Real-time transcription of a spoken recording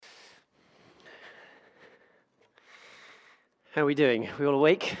How are we doing? We all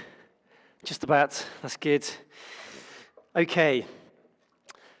awake? Just about. That's good. Okay.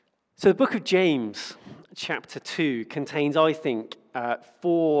 So the book of James, chapter 2, contains, I think,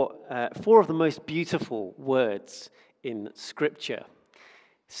 four of the most beautiful words in Scripture.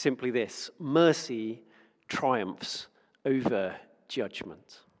 Simply this: mercy triumphs over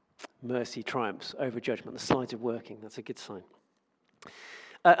judgment. Mercy triumphs over judgment. The slides are working. That's a good sign.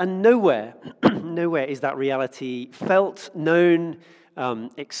 And nowhere is that reality felt, known,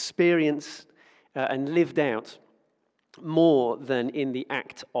 experienced, and lived out more than in the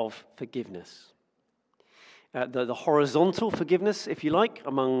act of forgiveness. The horizontal forgiveness, if you like,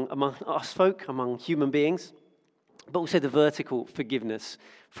 among us folk, among human beings, but also the vertical forgiveness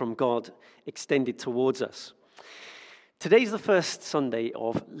from God extended towards us. Today's the first Sunday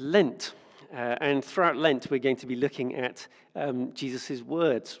of Lent. And throughout Lent, we're going to be looking at Jesus'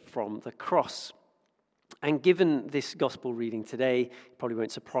 words from the cross. And given this gospel reading today, it probably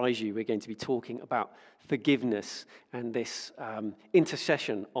won't surprise you, we're going to be talking about forgiveness and this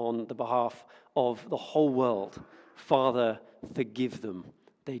intercession on the behalf of the whole world. Father, forgive them.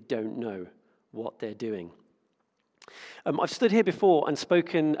 They don't know what they're doing. I've stood here before and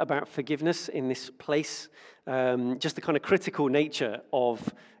spoken about forgiveness in this place, just the kind of critical nature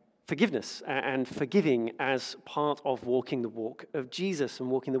of forgiveness and forgiving as part of walking the walk of Jesus and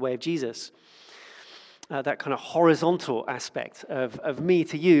walking the way of Jesus. That kind of horizontal aspect of me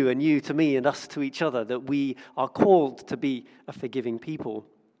to you and you to me and us to each other, that we are called to be a forgiving people.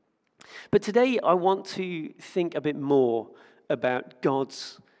 But today I want to think a bit more about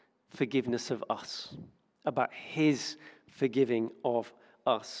God's forgiveness of us, about his forgiving of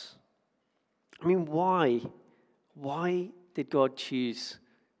us. I mean, why did God choose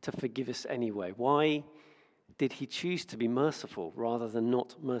to forgive us anyway? Why did he choose to be merciful rather than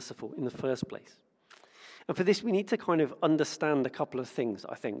not merciful in the first place? And for this, we need to kind of understand a couple of things,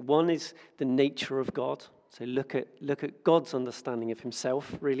 I think. One is the nature of God. So look at God's understanding of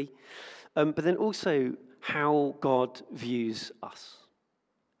himself, really. But then also how God views us.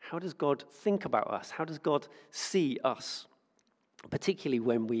 How does God think about us? How does God see us? Particularly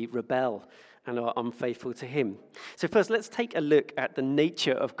when we rebel and are unfaithful to him. So first, let's take a look at the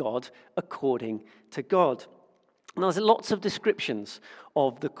nature of God according to God. Now, there's lots of descriptions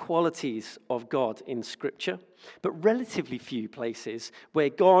of the qualities of God in Scripture, but relatively few places where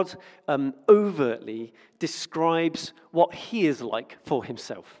God overtly describes what he is like for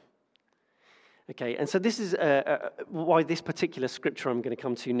himself. Okay, and so this is why this particular scripture I'm going to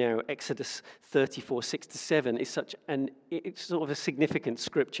come to now, Exodus 34, 6-7, is it's sort of a significant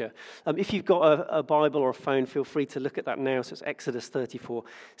scripture. If you've got a Bible or a phone, feel free to look at that now. So it's Exodus 34,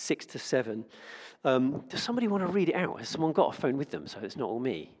 6-7. Does somebody want to read it out? Has someone got a phone with them, so it's not all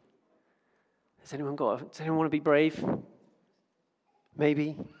me? Does anyone want to be brave?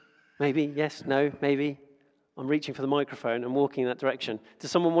 Maybe, yes, no, maybe. I'm reaching for the microphone and walking in that direction.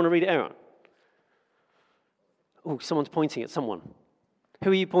 Does someone want to read it out? Oh, someone's pointing at someone. Who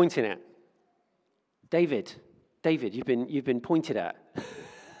are you pointing at? David, you've been pointed at.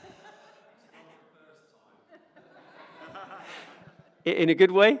 In a good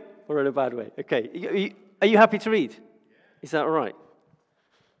way or in a bad way? Okay. Are you happy to read? Is that all right?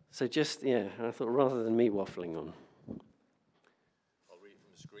 So I thought rather than me waffling on. I'll read it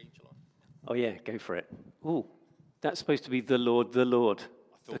from the screen, shall I? Oh yeah, go for it. Oh, that's supposed to be the Lord.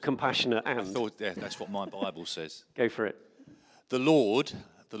 The compassionate and. I thought that's what my Bible says. Go for it. The Lord,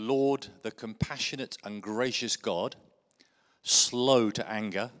 the compassionate and gracious God, slow to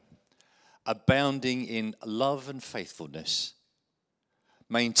anger, abounding in love and faithfulness,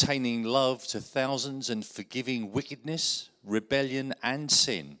 maintaining love to thousands and forgiving wickedness, rebellion and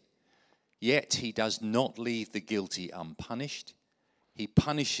sin. Yet he does not leave the guilty unpunished. He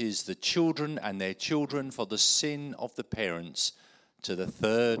punishes the children and their children for the sin of the parents to the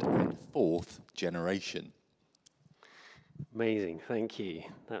third and fourth generation. Amazing, thank you.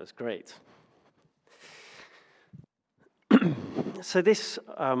 That was great. So this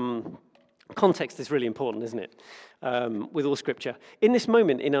context is really important, isn't it? With all Scripture. In this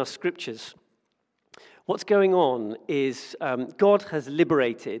moment in our Scriptures, what's going on is God has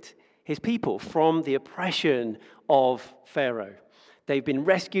liberated his people from the oppression of Pharaoh. They've been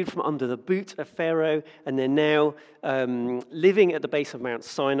rescued from under the boot of Pharaoh, and they're now living at the base of Mount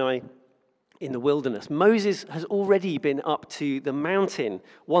Sinai in the wilderness. Moses has already been up to the mountain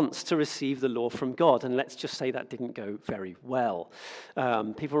once to receive the law from God, and let's just say that didn't go very well.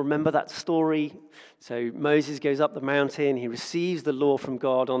 People remember that story. So Moses goes up the mountain, he receives the law from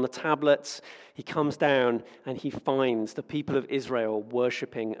God on the tablets, he comes down and he finds the people of Israel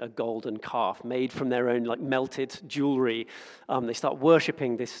worshipping a golden calf made from their own melted jewelry. They start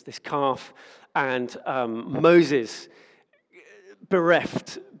worshipping this calf, and Moses,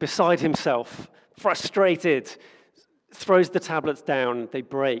 bereft, beside himself, frustrated, throws the tablets down, they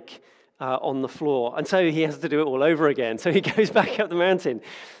break on the floor. And so he has to do it all over again. So he goes back up the mountain,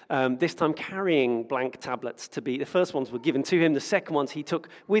 this time carrying blank tablets to be, the first ones were given to him, the second ones he took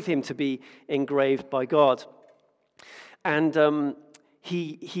with him to be engraved by God. And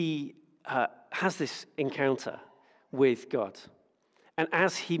he has this encounter with God. And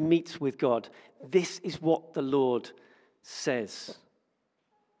as he meets with God, this is what the Lord says.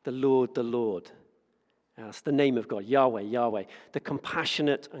 The Lord, the Lord. That's the name of God, Yahweh, Yahweh, the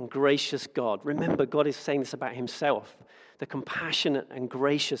compassionate and gracious God. Remember, God is saying this about himself. The compassionate and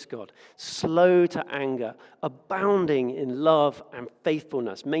gracious God, slow to anger, abounding in love and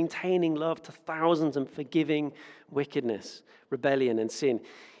faithfulness, maintaining love to thousands and forgiving wickedness, rebellion and sin.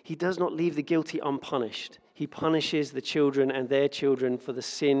 He does not leave the guilty unpunished. He punishes the children and their children for the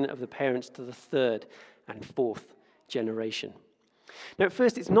sin of the parents to the third and fourth generation. Now, at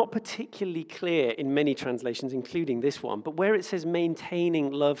first, it's not particularly clear in many translations, including this one, but where it says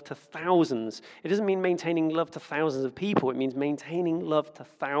maintaining love to thousands, it doesn't mean maintaining love to thousands of people. It means maintaining love to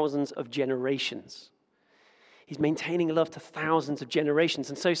thousands of generations. He's maintaining love to thousands of generations.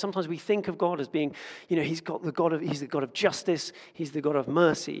 And so sometimes we think of God as being, he's the God of justice, he's the God of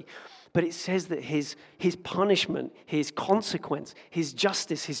mercy. But it says that his punishment, his consequence, his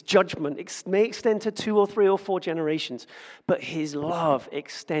justice, his judgment may extend to 2 or 3 or 4 generations, but his love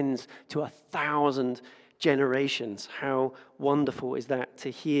extends to 1,000 generations. How wonderful is that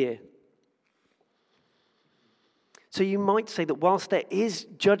to hear? So you might say that whilst there is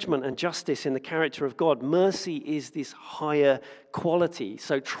judgment and justice in the character of God, mercy is this higher quality,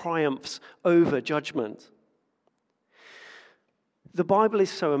 so triumphs over judgment. The Bible is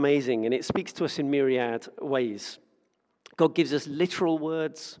so amazing, and it speaks to us in myriad ways. God gives us literal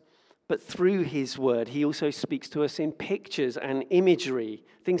words, but through his word, he also speaks to us in pictures and imagery,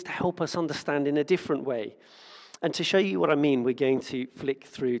 things to help us understand in a different way. And to show you what I mean, we're going to flick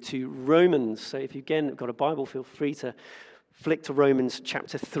through to Romans. So if you, again, have got a Bible, feel free to flick to Romans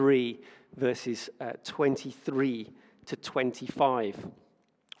chapter 3, verses 23 to 25.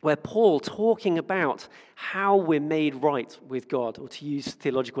 Where Paul, talking about how we're made right with God, or to use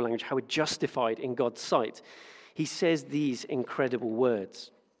theological language, how we're justified in God's sight, he says these incredible words.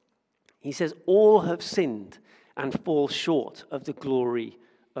 He says, all have sinned and fall short of the glory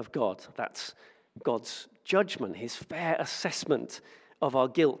of God. That's God's judgment, his fair assessment of our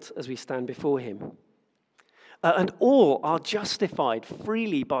guilt as we stand before him. And all are justified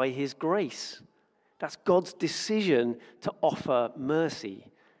freely by his grace. That's God's decision to offer mercy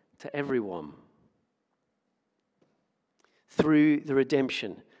to everyone through the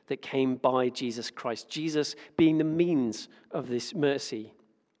redemption that came by Jesus Christ. Jesus being the means of this mercy.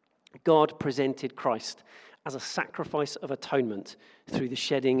 God presented Christ as a sacrifice of atonement through the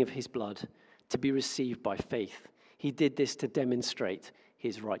shedding of his blood to be received by faith. He did this to demonstrate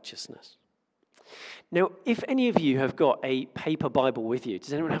his righteousness. Now, if any of you have got a paper Bible with you,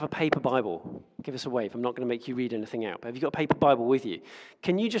 does anyone have a paper Bible? Give us a wave. I'm not going to make you read anything out, but have you got a paper Bible with you?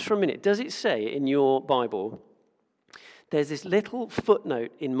 Can you just for a minute, does it say in your Bible, there's this little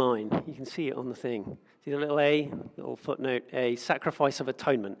footnote in mine. You can see it on the thing. See the little A, little footnote A, sacrifice of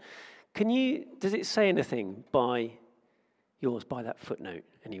atonement. Does it say anything by yours, by that footnote?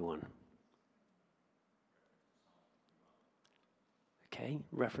 Anyone? Okay,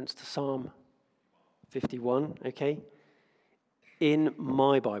 reference to Psalm 51, okay. In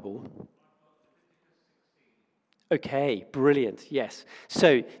my Bible. Okay, brilliant, yes.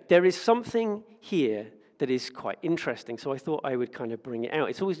 So there is something here that is quite interesting, so I thought I would kind of bring it out.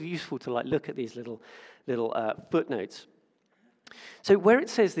 It's always useful to look at these little footnotes. So where it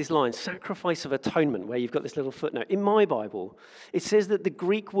says this line, sacrifice of atonement, where you've got this little footnote, in my Bible, it says that the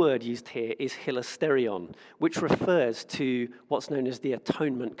Greek word used here is hilasterion, which refers to what's known as the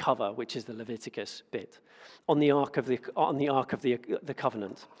atonement cover, which is the Leviticus bit, on the Ark of the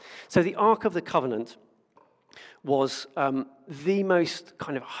Covenant. So the Ark of the Covenant was the most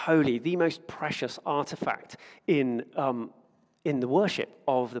kind of holy, the most precious artifact in the worship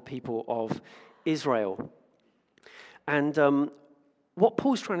of the people of Israel. And what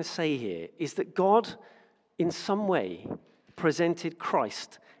Paul's trying to say here is that God, in some way, presented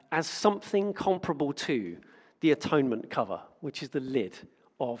Christ as something comparable to the atonement cover, which is the lid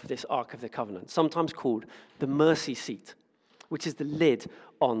of this Ark of the Covenant, sometimes called the mercy seat, which is the lid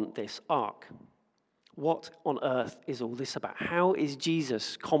on this ark. What on earth is all this about? How is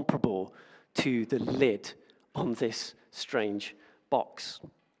Jesus comparable to the lid on this strange box?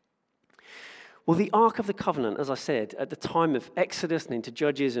 Well, the Ark of the Covenant, as I said, at the time of Exodus and into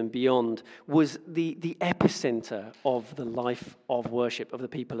Judges and beyond, was the epicenter of the life of worship of the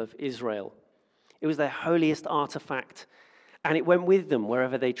people of Israel. It was their holiest artifact, and it went with them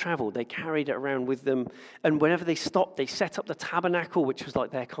wherever they traveled. They carried it around with them, and whenever they stopped, they set up the tabernacle, which was like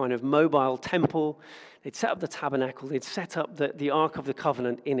their kind of mobile temple. They'd set up the tabernacle, they'd set up the Ark of the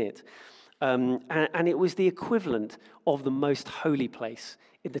Covenant in it, and it was the equivalent of the most holy place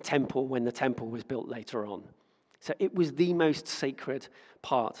in the temple when the temple was built later on. So it was the most sacred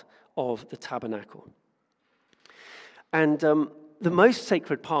part of the tabernacle. And the most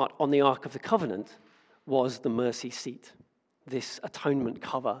sacred part on the Ark of the Covenant was the mercy seat, this atonement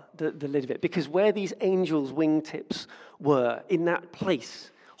cover, the lid of it. Because where these angels' wingtips were, in that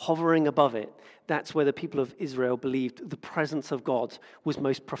place, hovering above it, that's where the people of Israel believed the presence of God was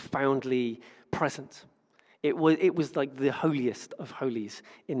most profoundly present. It was like the holiest of holies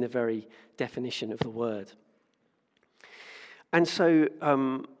in the very definition of the word. And so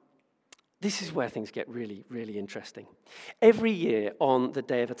this is where things get really, really interesting. Every year on the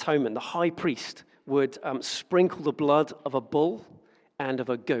Day of Atonement, the high priest would sprinkle the blood of a bull and of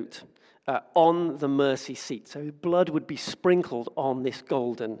a goat on the mercy seat. So blood would be sprinkled on this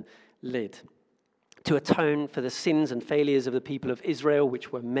golden lid to atone for the sins and failures of the people of Israel,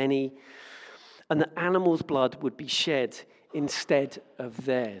 which were many. And the animal's blood would be shed instead of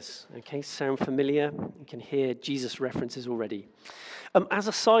theirs. Okay, sound familiar? You can hear Jesus references already. As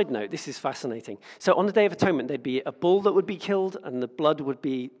a side note, this is fascinating. So on the Day of Atonement, there'd be a bull that would be killed, and the blood would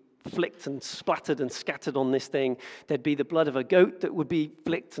be flicked and splattered and scattered on this thing. There'd be the blood of a goat that would be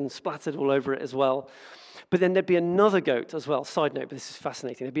flicked and splattered all over it as well. But then there'd be another goat as well. Side note, but this is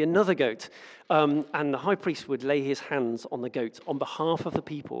fascinating. There'd be another goat, and the high priest would lay his hands on the goat on behalf of the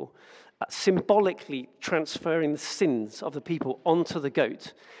people, symbolically transferring the sins of the people onto the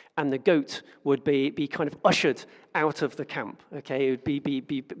goat, and the goat would be kind of ushered out of the camp. Okay, it would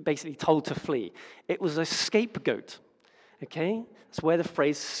be basically told to flee. It was a scapegoat. Okay, that's where the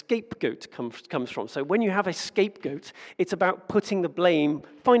phrase scapegoat comes from. So when you have a scapegoat, it's about putting the blame,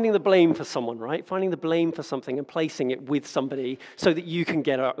 finding the blame for someone, right? Finding the blame for something and placing it with somebody so that you can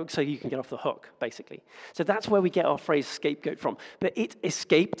get off the hook, basically. So that's where we get our phrase scapegoat from. But it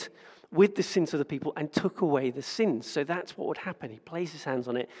escaped with the sins of the people and took away the sins. So that's what would happen. He placed his hands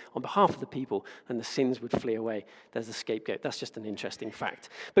on it on behalf of the people, and the sins would flee away. There's the scapegoat. That's just an interesting fact.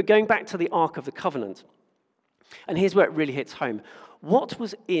 But going back to the Ark of the Covenant, and here's where it really hits home. What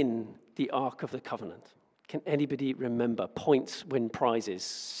was in the Ark of the Covenant? Can anybody remember? Points win prizes.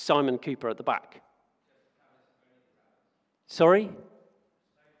 Simon Cooper at the back. Sorry?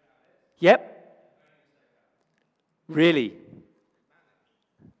 Yep. Really?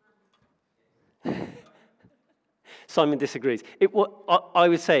 Simon disagrees. I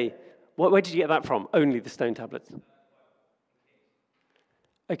would say, where did you get that from? Only the stone tablets.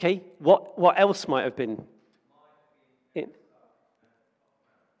 Okay, what else might have been?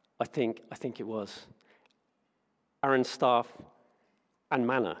 I think it was. Aaron's staff and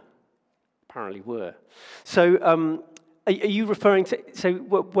manna apparently were. So are you referring to, so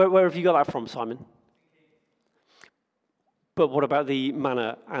where have you got that from, Simon? But what about the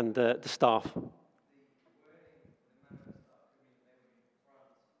manna and the staff?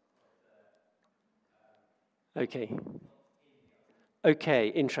 Okay,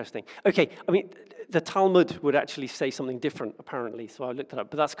 interesting. Okay, I mean, the Talmud would actually say something different, apparently, so I looked it up.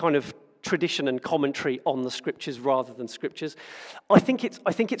 But that's kind of tradition and commentary on the scriptures rather than scriptures. I think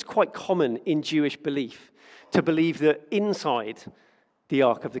it's quite common in Jewish belief to believe that inside the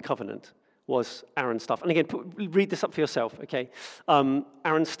Ark of the Covenant was Aaron's staff. And again, read this up for yourself, okay?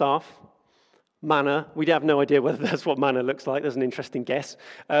 Aaron's staff, manna. We have no idea whether that's what manna looks like. There's an interesting guess.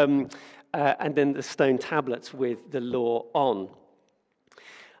 And then the stone tablets with the law on.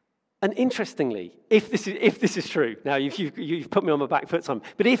 And interestingly, if this is true, now you've put me on my back foot, Simon,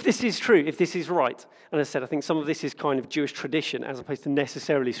 but if this is true, if this is right, and as I said, I think some of this is kind of Jewish tradition as opposed to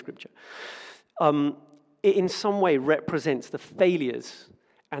necessarily scripture, it in some way represents the failures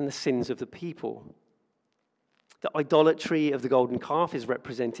and the sins of the people. The idolatry of the golden calf is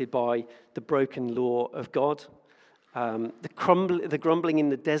represented by the broken law of God. The grumbling in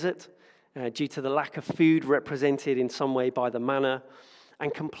the desert due to the lack of food represented in some way by the manna.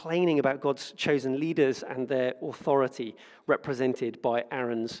 and complaining about God's chosen leaders and their authority, represented by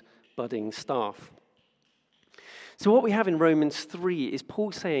Aaron's budding staff. So what we have in Romans 3 is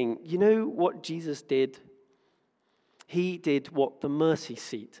Paul saying, you know what Jesus did? He did what the mercy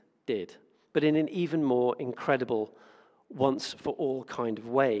seat did, but in an even more incredible, once-for-all kind of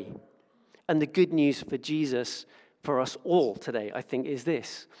way. And the good news for Jesus, for us all today, I think, is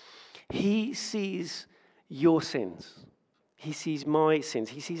this. He sees your sins. He sees my sins.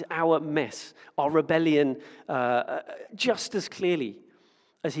 He sees our mess, our rebellion, just as clearly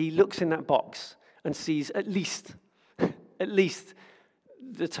as he looks in that box and sees at least the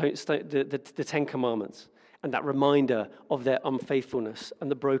Ten Commandments and that reminder of their unfaithfulness and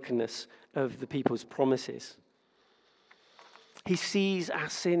the brokenness of the people's promises. He sees our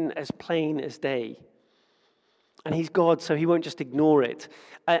sin as plain as day. And he's God, so he won't just ignore it.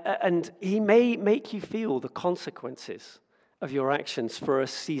 And he may make you feel the consequences of your actions for a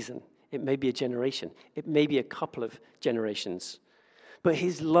season. It may be a generation. It may be a couple of generations. But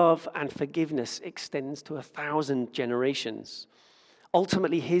his love and forgiveness extends to 1,000 generations.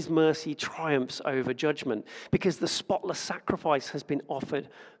 Ultimately, his mercy triumphs over judgment because the spotless sacrifice has been offered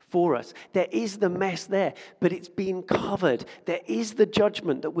for us. There is the mess there, but it's been covered. There is the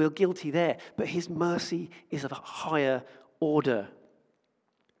judgment that we're guilty there, but his mercy is of a higher order.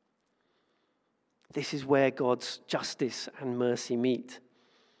 This is where God's justice and mercy meet.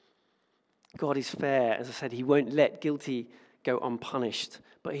 God is fair. As I said, he won't let guilty go unpunished,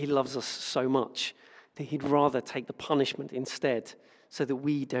 but he loves us so much that he'd rather take the punishment instead so that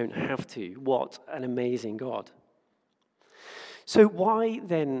we don't have to. What an amazing God. So why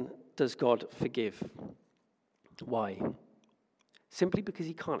then does God forgive? Why? Simply because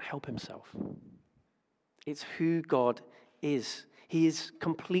he can't help himself. It's who God is. He is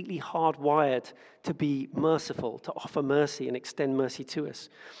completely hardwired to be merciful, to offer mercy and extend mercy to us.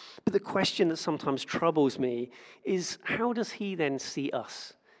 But the question that sometimes troubles me is, how does he then see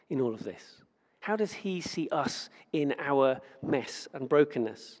us in all of this? How does he see us in our mess and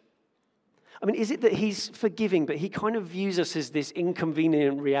brokenness? I mean, is it that he's forgiving, but he kind of views us as this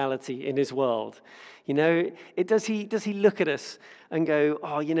inconvenient reality in his world? You know, does he look at us and go,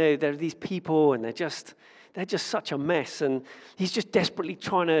 oh, you know, there are these people and they're just such a mess, and he's just desperately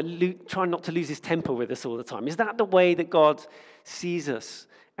trying not to lose his temper with us all the time? Is that the way that God sees us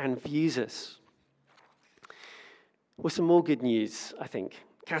and views us? Well, some more good news, I think.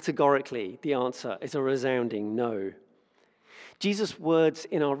 Categorically, the answer is a resounding no. Jesus' words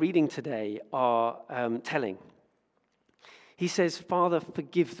in our reading today are telling. He says, Father,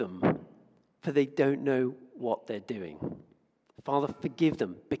 forgive them, for they don't know what they're doing. Father, forgive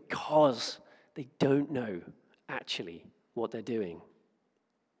them because they don't know actually what they're doing.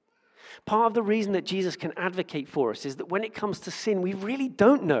 Part of the reason that Jesus can advocate for us is that when it comes to sin, we really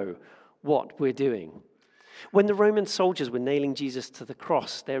don't know what we're doing. When the Roman soldiers were nailing Jesus to the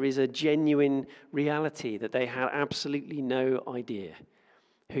cross, there is a genuine reality that they had absolutely no idea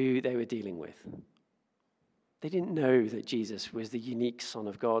who they were dealing with. They didn't know that Jesus was the unique Son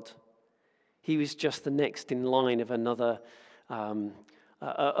of God. He was just the next in line of a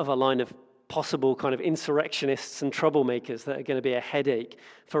line of possible kind of insurrectionists and troublemakers that are going to be a headache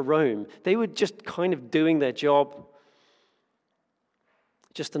for Rome. They were just kind of doing their job.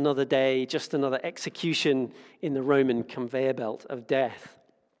 Just another day, just another execution in the Roman conveyor belt of death.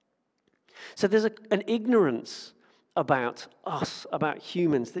 So there's an ignorance about us, about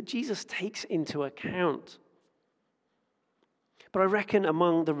humans, that Jesus takes into account. But I reckon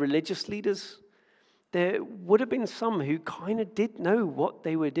among the religious leaders, there would have been some who kind of did know what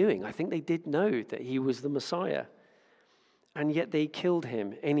they were doing. I think they did know that he was the Messiah, and yet they killed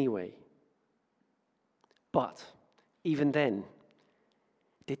him anyway. But even then,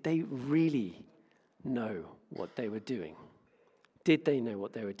 did they really know what they were doing? Did they know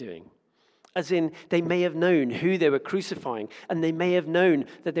what they were doing? As in, they may have known who they were crucifying, and they may have known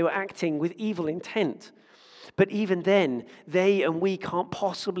that they were acting with evil intent. But even then, they and we can't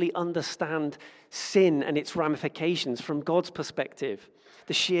possibly understand sin and its ramifications from God's perspective.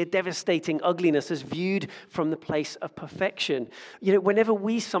 The sheer devastating ugliness as viewed from the place of perfection. You know, whenever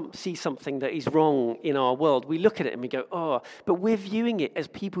we see something that is wrong in our world, we look at it and we go, oh, but we're viewing it as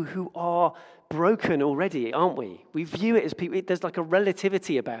people who are broken already, aren't we? We view it as people, there's like a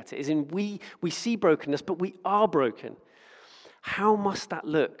relativity about it, as in we see brokenness, but we are broken. How must that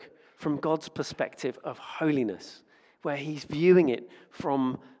look from God's perspective of holiness, where he's viewing it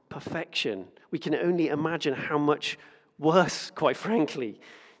from perfection? We can only imagine how much worse, quite frankly,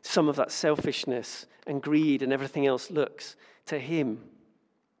 some of that selfishness and greed and everything else looks to him.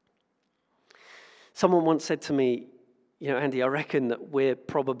 Someone once said to me, Andy, I reckon that we're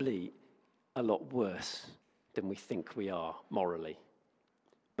probably a lot worse than we think we are morally.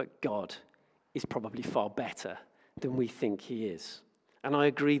 But God is probably far better than we think he is. And I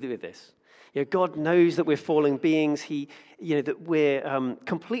agree with this. God knows that we're fallen beings. That we're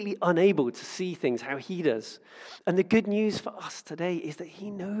completely unable to see things how he does. And the good news for us today is that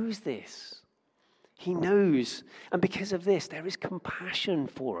he knows this. He knows. And because of this, there is compassion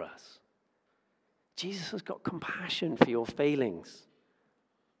for us. Jesus has got compassion for your failings.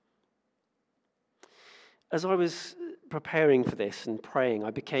 As I was preparing for this and praying, I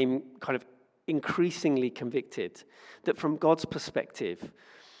became kind of increasingly convicted that from God's perspective,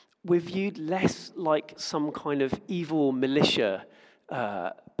 we're viewed less like some kind of evil militia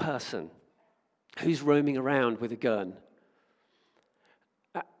person who's roaming around with a gun,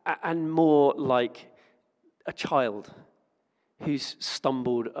 and more like a child who's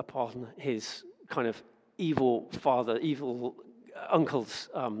stumbled upon his kind of evil uncle's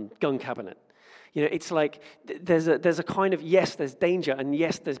gun cabinet. It's like there's a kind of, yes, there's danger, and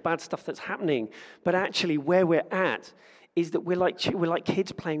yes, there's bad stuff that's happening, but actually where we're at is that we're like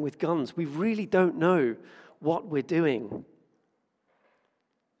kids playing with guns. We really don't know what we're doing.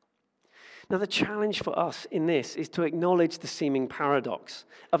 Now, the challenge for us in this is to acknowledge the seeming paradox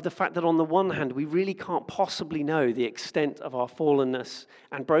of the fact that on the one hand, we really can't possibly know the extent of our fallenness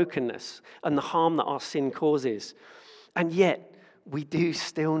and brokenness and the harm that our sin causes. And yet, we do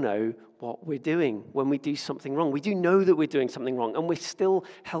still know what we're doing when we do something wrong. We do know that we're doing something wrong, and we're still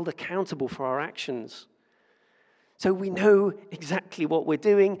held accountable for our actions. So we know exactly what we're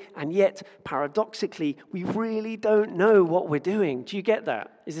doing, and yet, paradoxically, we really don't know what we're doing. Do you get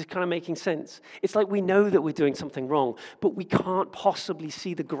that? Is this kind of making sense? It's like we know that we're doing something wrong, but we can't possibly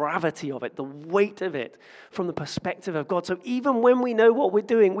see the gravity of it, the weight of it, from the perspective of God. So even when we know what we're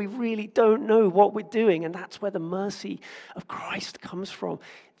doing, we really don't know what we're doing, and that's where the mercy of Christ comes from.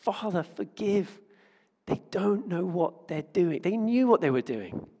 Father, forgive. They don't know what they're doing. They knew what they were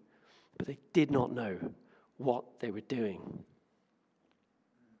doing, but they did not know what they were doing.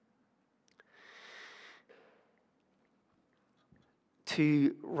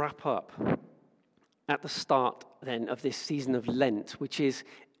 To wrap up, at the start then of this season of Lent, which is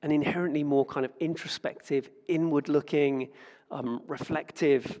an inherently more kind of introspective, inward-looking,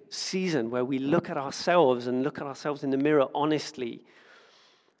 reflective season where we look at ourselves and look at ourselves in the mirror honestly,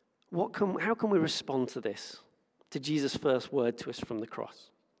 how can we respond to this, to Jesus' first word to us from the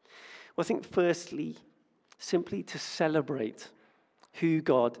cross? Well, I think firstly, simply to celebrate who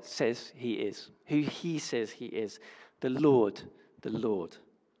God says he is, who he says he is, the Lord,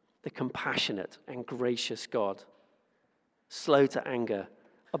 the compassionate and gracious God, slow to anger,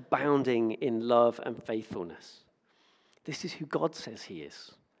 abounding in love and faithfulness. This is who God says he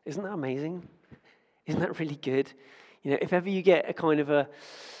is. Isn't that amazing? Isn't that really good? If ever you get a kind of a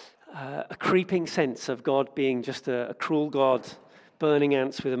creeping sense of God being just a cruel God, burning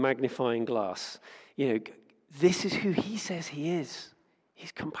ants with a magnifying glass, this is who he says he is.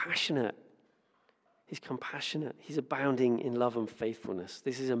 He's compassionate. He's compassionate. He's abounding in love and faithfulness.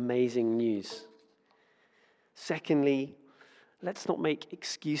 This is amazing news. Secondly, let's not make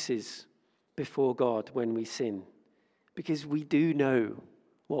excuses before God when we sin, because we do know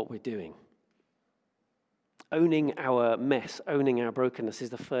what we're doing. Owning our mess, owning our brokenness is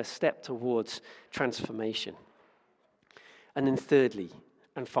the first step towards transformation. And then thirdly,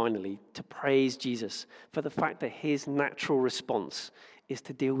 and finally, to praise Jesus for the fact that his natural response is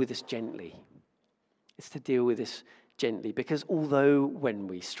to deal with us gently. It's to deal with us gently, because although when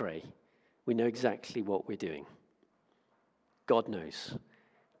we stray, we know exactly what we're doing, God knows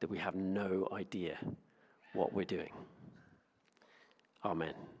that we have no idea what we're doing.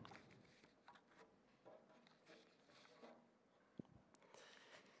 Amen.